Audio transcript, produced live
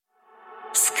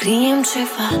Scrie-mi ce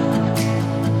fac,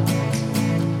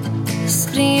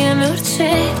 scrie-mi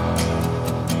orice,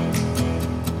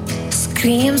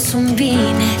 scrie-mi sunt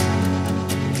bine.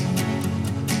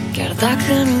 Chiar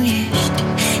dacă nu ești,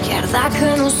 chiar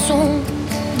dacă nu sunt,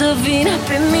 dă vina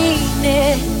pe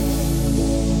mine,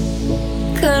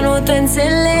 că nu te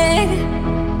înțeleg.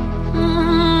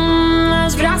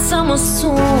 Aș vrea să mă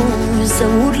suni, să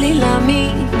urli la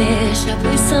mine și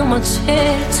apoi să mă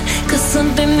cerci că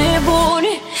suntem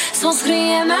nebuni. Sau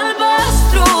scrie-mi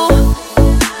albastru,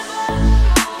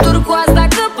 turcoaz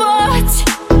dacă poți,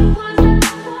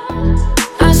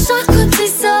 așa cum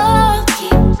ți-s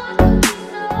ochii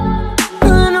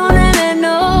în unele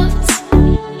noți.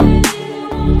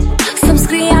 Să-mi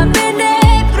scrie pe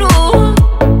negru,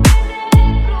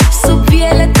 sub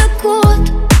piele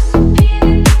tăcut,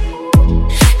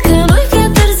 că nu-i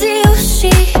prea târziu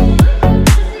și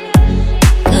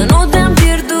că nu te-am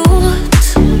pierdut.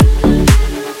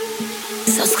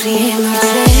 Sau scrie-mi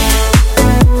orice,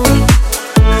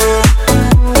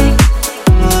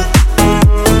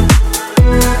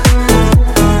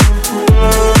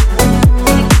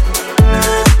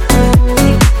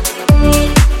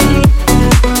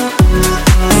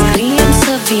 scrie-mi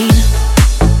să vin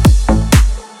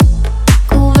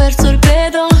cu versuri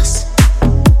pe dos,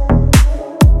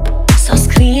 sau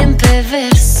scrie-mi pe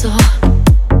verso,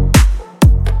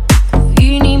 cu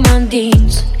inima-n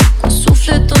dinți, cu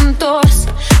sufletul întors,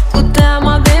 cu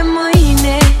teama de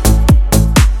mâine,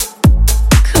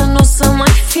 că n-o să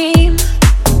mai fim.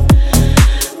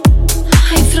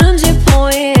 Hai frânge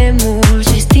poemul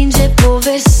și stinge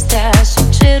povestea și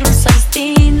cerul s-ar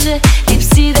stinge,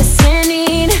 lipsit de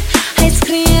senin. Hai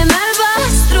scrie-mi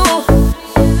albastru,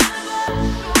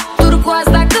 turcoaz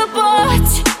dacă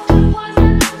poți,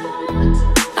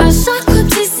 așa cum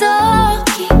ți-s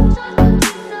ochii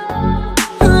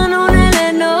în unele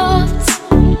noți.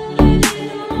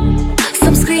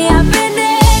 Să-mi scrie pe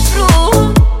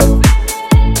negru,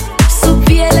 sub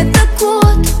piele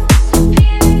tăcut,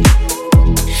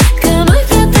 că nu-i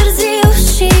prea târziu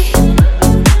și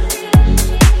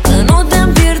că nu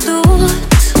te-am pierdut.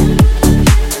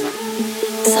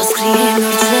 Sau scrie-mi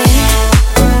orice,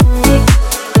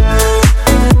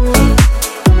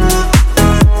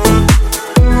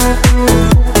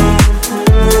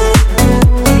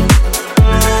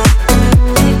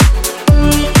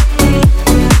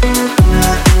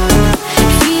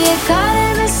 fiecare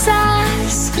mesaj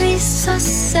scris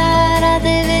aseară a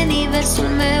devenit versul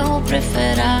meu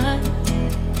preferat.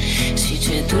 Și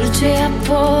ce dulce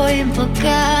apoi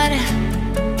împăcarea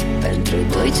pentru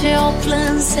doi ce au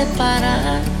plâns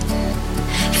separat.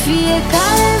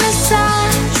 Fiecare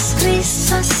mesaj scris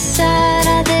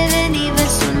aseară a devenit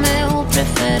versul meu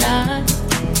preferat.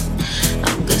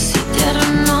 Am găsit iar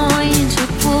în noi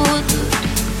începuturi,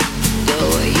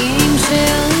 două inimi ce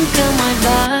încă mai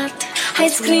bat. Hai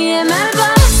scrie-mi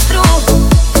albastru,